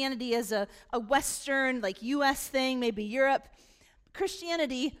Christianity as a Western, like U.S. thing, maybe Europe.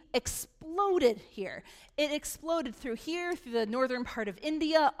 Christianity exploded here. It exploded through here, through the northern part of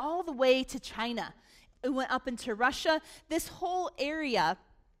India, all the way to China. It went up into Russia. This whole area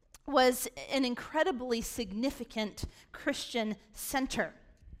was an incredibly significant Christian center.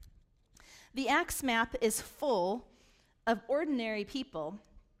 The Acts map is full of ordinary people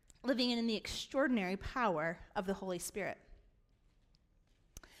living in the extraordinary power of the Holy Spirit.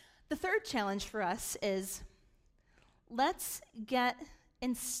 The third challenge for us is, let's get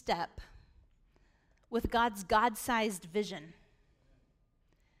in step with God's God-sized vision.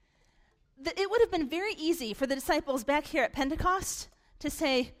 It would have been very easy for the disciples back here at Pentecost to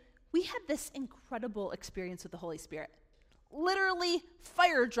say, we had this incredible experience with the Holy Spirit. Literally,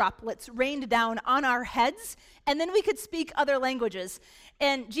 fire droplets rained down on our heads, and then we could speak other languages.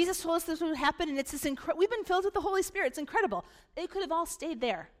 And Jesus told us this would happen, and it's this we've been filled with the Holy Spirit. It's incredible. They could have all stayed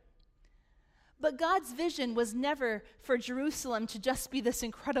there. But God's vision was never for Jerusalem to just be this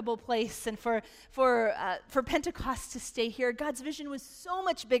incredible place and for Pentecost to stay here. God's vision was so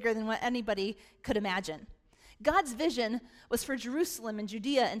much bigger than what anybody could imagine. God's vision was for Jerusalem and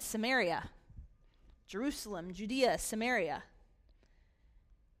Judea and Samaria. Jerusalem, Judea, Samaria,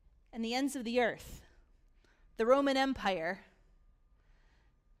 and the ends of the earth, the Roman Empire,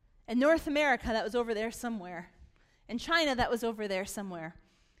 and North America that was over there somewhere, and China that was over there somewhere.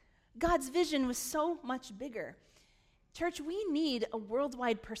 God's vision was so much bigger. Church, we need a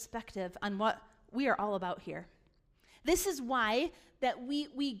worldwide perspective on what we are all about here. This is why that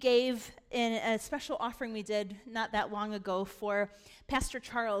we gave in a special offering we did not that long ago for Pastor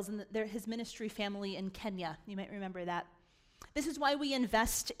Charles and his ministry family in Kenya. You might remember that. This is why we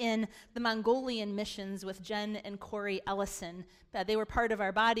invest in the Mongolian missions with Jen and Corey Ellison. They were part of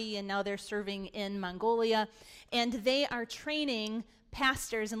our body, and now they're serving in Mongolia. And they are training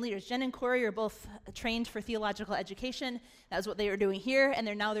pastors and leaders. Jen and Corey are both trained for theological education. That was what they were doing here, and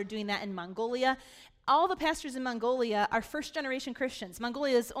they're doing that in Mongolia. All the pastors in Mongolia are first-generation Christians.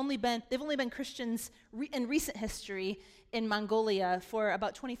 They've only been Christians in recent history in Mongolia for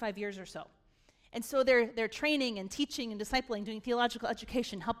about 25 years or so. And so they're training and teaching and discipling, doing theological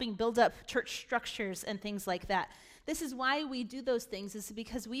education, helping build up church structures and things like that. This is why we do those things, is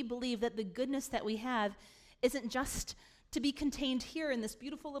because we believe that the goodness that we have isn't just to be contained here in this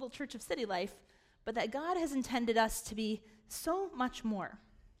beautiful little church of City Life, but that God has intended us to be so much more.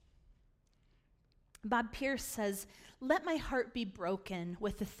 Bob Pierce says, "Let my heart be broken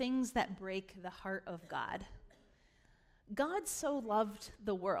with the things that break the heart of God." God so loved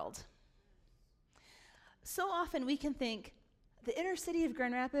the world. So often we can think, the inner city of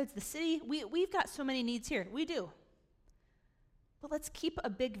Grand Rapids, the city, we've got so many needs here. We do. But let's keep a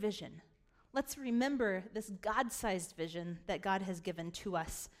big vision. Let's remember this God-sized vision that God has given to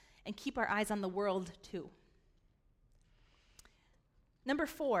us and keep our eyes on the world too. Number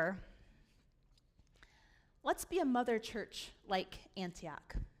 4, let's be a mother church like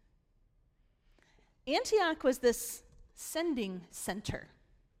Antioch. Antioch was this sending center.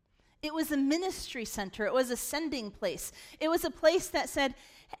 It was a ministry center. It was a sending place. It was a place that said,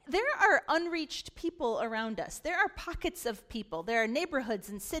 there are unreached people around us. There are pockets of people. There are neighborhoods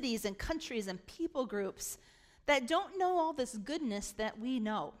and cities and countries and people groups that don't know all this goodness that we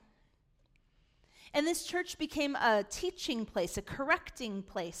know. And this church became a teaching place, a correcting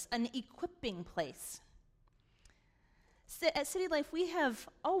place, an equipping place. At City Life, we have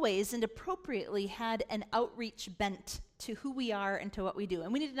always and appropriately had an outreach bent to who we are and to what we do.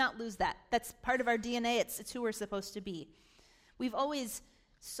 And we need to not lose that. That's part of our DNA. It's who we're supposed to be. We've always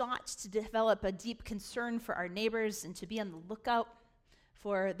sought to develop a deep concern for our neighbors and to be on the lookout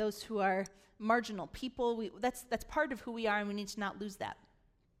for those who are marginal people. That's part of who we are, and we need to not lose that.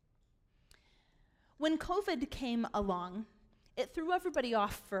 When COVID came along, it threw everybody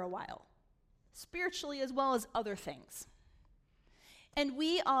off for a while, spiritually as well as other things. And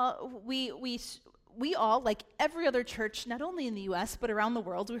we all, like every other church, not only in the U.S., but around the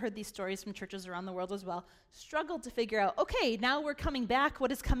world, we heard these stories from churches around the world as well, struggled to figure out, okay, now we're coming back. What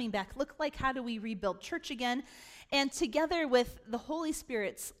does coming back look like? How do we rebuild church again? And together with the Holy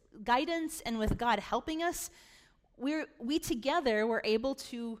Spirit's guidance and with God helping us, we together were able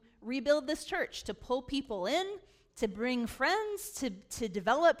to rebuild this church, to pull people in, to bring friends, to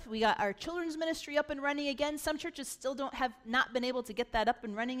develop. We got our children's ministry up and running again. Some churches still have not been able to get that up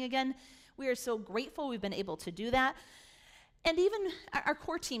and running again. We are so grateful we've been able to do that. And even our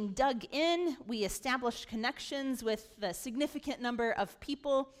core team dug in. We established connections with the significant number of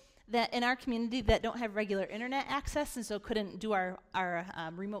people that in our community that don't have regular internet access and so couldn't do our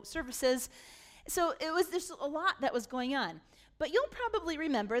remote services. So there's a lot that was going on. But you'll probably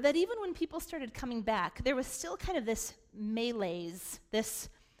remember that even when people started coming back, there was still kind of this malaise, this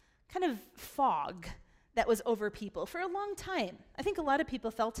kind of fog that was over people for a long time. I think a lot of people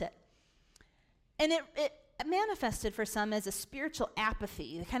felt it. And it manifested for some as a spiritual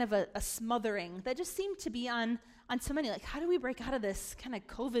apathy, kind of a smothering that just seemed to be on so many. Like, how do we break out of this kind of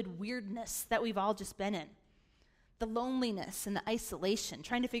COVID weirdness that we've all just been in? The loneliness and the isolation,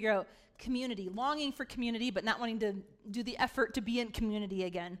 trying to figure out community, longing for community, but not wanting to do the effort to be in community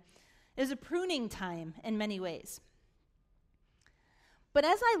again. It was a pruning time in many ways. But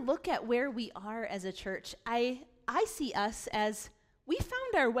as I look at where we are as a church, I see us as we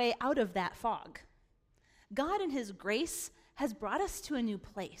found our way out of that fog. God in his grace has brought us to a new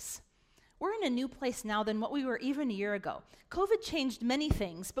place. We're in a new place now than what we were even a year ago. COVID changed many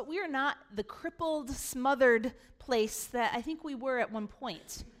things, but we are not the crippled, smothered place that I think we were at one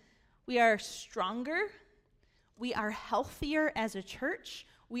point. We are stronger. We are healthier as a church.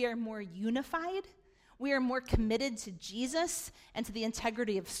 We are more unified. We are more committed to Jesus and to the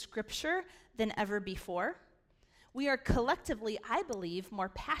integrity of Scripture than ever before. We are collectively, I believe, more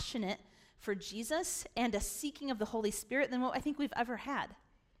passionate for Jesus and a seeking of the Holy Spirit than what I think we've ever had.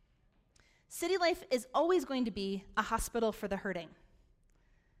 City Life is always going to be a hospital for the hurting.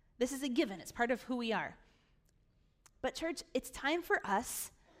 This is a given. It's part of who we are. But church, it's time for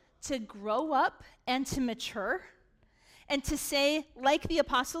us to grow up and to mature and to say, like the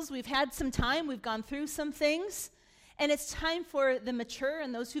apostles, we've had some time, we've gone through some things, and it's time for the mature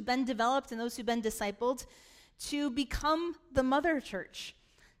and those who've been developed and those who've been discipled to become the mother church,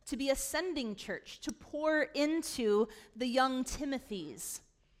 to be a sending church, to pour into the young Timothys,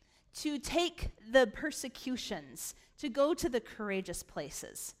 to take the persecutions, to go to the courageous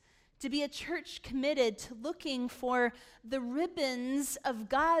places, to be a church committed to looking for the ribbons of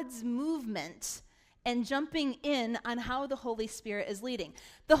God's movement and jumping in on how the Holy Spirit is leading.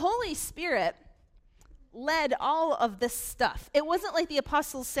 The Holy Spirit led all of this stuff. It wasn't like the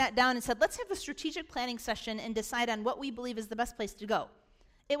apostles sat down and said, let's have a strategic planning session and decide on what we believe is the best place to go.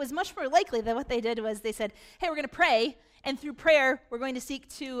 It was much more likely that what they did was they said, hey, we're going to pray, and through prayer, we're going to seek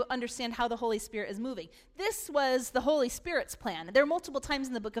to understand how the Holy Spirit is moving. This was the Holy Spirit's plan. There are multiple times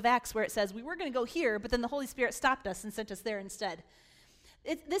in the book of Acts where it says, we were going to go here, but then the Holy Spirit stopped us and sent us there instead.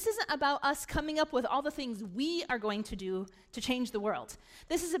 This isn't about us coming up with all the things we are going to do to change the world.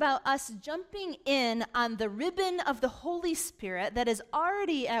 This is about us jumping in on the ribbon of the Holy Spirit that is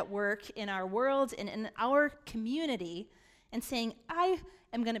already at work in our world and in our community and saying, I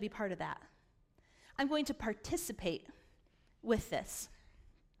am going to be part of that. I'm going to participate with this.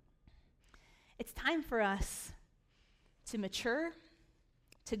 It's time for us to mature,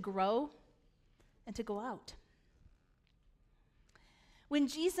 to grow, and to go out. When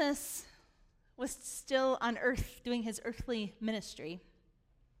Jesus was still on earth doing his earthly ministry,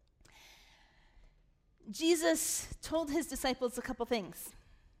 Jesus told his disciples a couple things.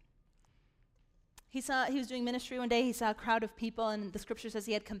 He was doing ministry one day, he saw a crowd of people, and the scripture says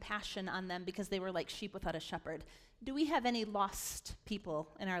he had compassion on them because they were like sheep without a shepherd. Do we have any lost people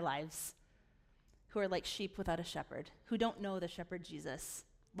in our lives who are like sheep without a shepherd, who don't know the shepherd Jesus,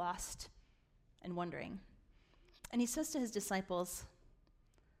 lost and wondering? And he says to his disciples,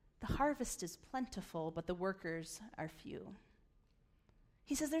 the harvest is plentiful, but the workers are few.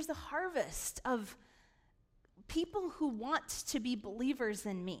 He says there's a harvest of people who want to be believers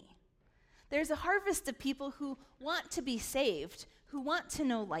in me. There's a harvest of people who want to be saved, who want to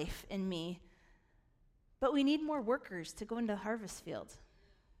know life in me, but we need more workers to go into the harvest field.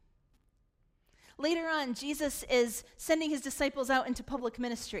 Later on, Jesus is sending his disciples out into public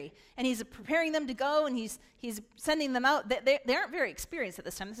ministry, and he's preparing them to go, and he's sending them out. They aren't very experienced at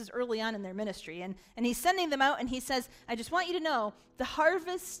this time. This is early on in their ministry, and he's sending them out, and he says, I just want you to know, the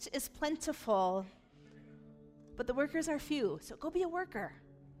harvest is plentiful, but the workers are few, so go be a worker.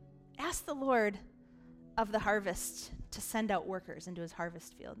 Ask the Lord of the harvest to send out workers into his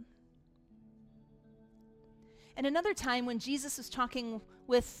harvest field. And another time when Jesus was talking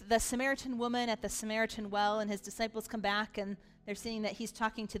with the Samaritan woman at the Samaritan well, and his disciples come back and they're seeing that he's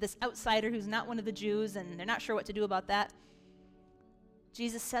talking to this outsider who's not one of the Jews, and they're not sure what to do about that.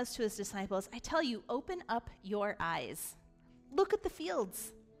 Jesus says to his disciples, I tell you, open up your eyes. Look at the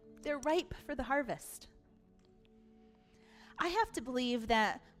fields. They're ripe for the harvest. I have to believe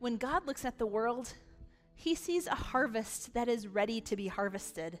that when God looks at the world, he sees a harvest that is ready to be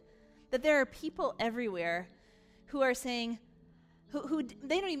harvested. That there are people everywhere who are saying, who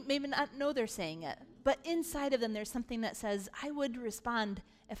they don't even, maybe not know they're saying it, but inside of them there's something that says, I would respond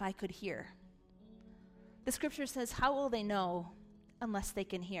if I could hear. The scripture says, how will they know unless they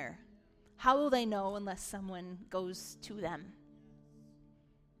can hear? How will they know unless someone goes to them?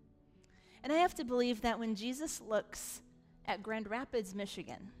 And I have to believe that when Jesus looks at Grand Rapids,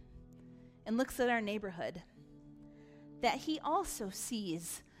 Michigan, and looks at our neighborhood, that he also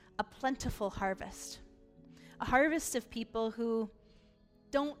sees a plentiful harvest. A harvest of people who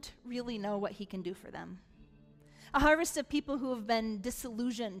don't really know what he can do for them. A harvest of people who have been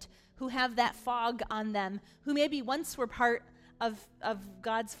disillusioned, who have that fog on them, who maybe once were part of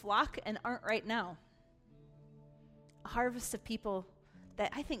God's flock and aren't right now. A harvest of people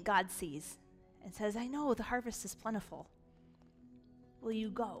that I think God sees and says, I know the harvest is plentiful. Will you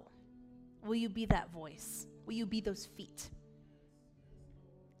go? Will you be that voice? Will you be those feet?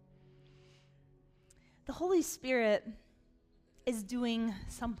 The Holy Spirit is doing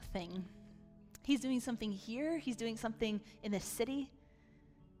something. He's doing something here. He's doing something in this city.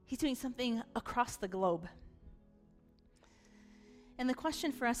 He's doing something across the globe. And the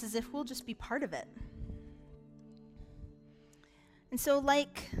question for us is if we'll just be part of it. And so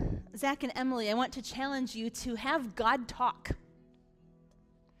like Zach and Emily, I want to challenge you to have God talk.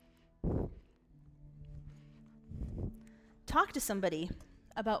 Talk to somebody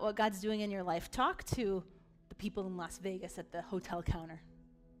about what God's doing in your life. Talk to the people in Las Vegas at the hotel counter.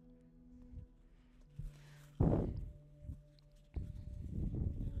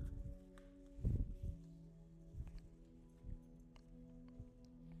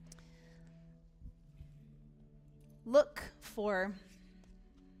 Look for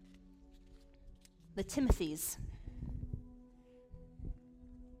the Timothys.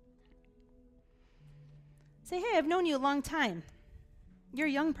 Say, hey, I've known you a long time. You're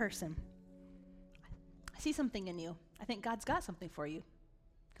a young person. I see something in you. I think God's got something for you.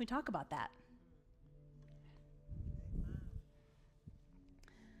 Can we talk about that?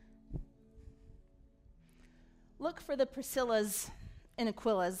 Look for the Priscillas and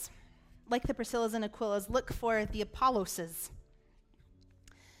Aquilas. Like the Priscillas and Aquilas, look for the Apolloses.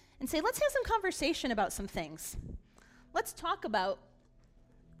 And say, let's have some conversation about some things. Let's talk about,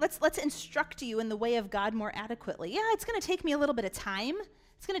 let's instruct you in the way of God more adequately. Yeah, it's going to take me a little bit of time.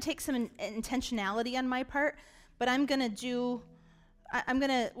 It's going to take some intentionality on my part, but we're going to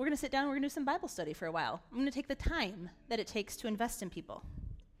sit down and we're going to do some Bible study for a while. I'm going to take the time that it takes to invest in people.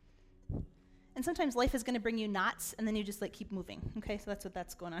 And sometimes life is going to bring you knots, and then you just keep moving. Okay, so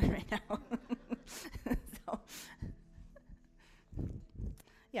that's going on right now.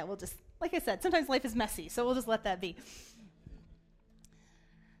 Yeah, we'll just, like I said, sometimes life is messy, so we'll just let that be.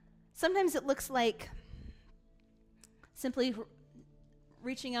 Sometimes it looks like simply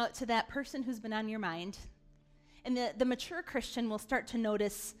reaching out to that person who's been on your mind. And the mature Christian will start to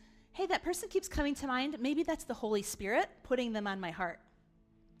notice, hey, that person keeps coming to mind. Maybe that's the Holy Spirit putting them on my heart.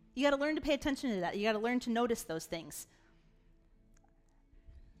 You got to learn to pay attention to that. You got to learn to notice those things.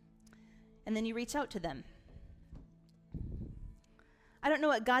 And then you reach out to them. I don't know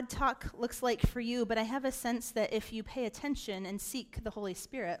what God talk looks like for you, but I have a sense that if you pay attention and seek the Holy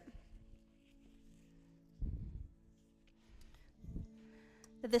Spirit,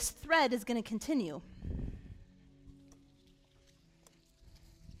 that this thread is going to continue.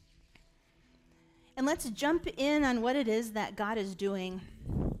 And let's jump in on what it is that God is doing,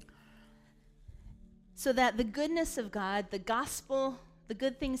 so that the goodness of God, the gospel, the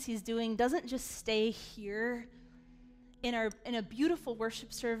good things he's doing doesn't just stay here in a beautiful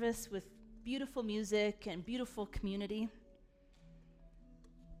worship service with beautiful music and beautiful community,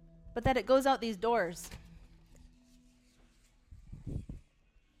 but that it goes out these doors.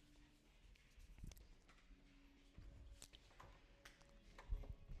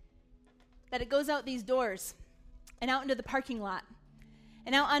 That it goes out these doors and out into the parking lot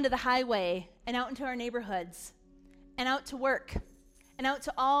and out onto the highway and out into our neighborhoods and out to work and out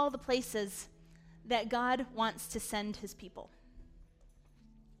to all the places that God wants to send his people.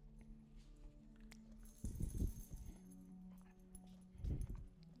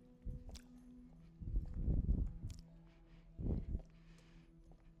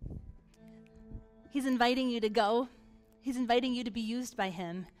 He's inviting you to go. He's inviting you to be used by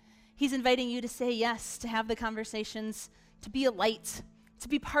him. He's inviting you to say yes, to have the conversations, to be a light, to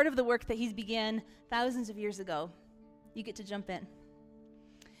be part of the work that he's began thousands of years ago. You get to jump in.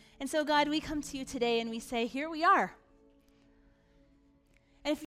 And so, God, we come to you today and we say, here we are.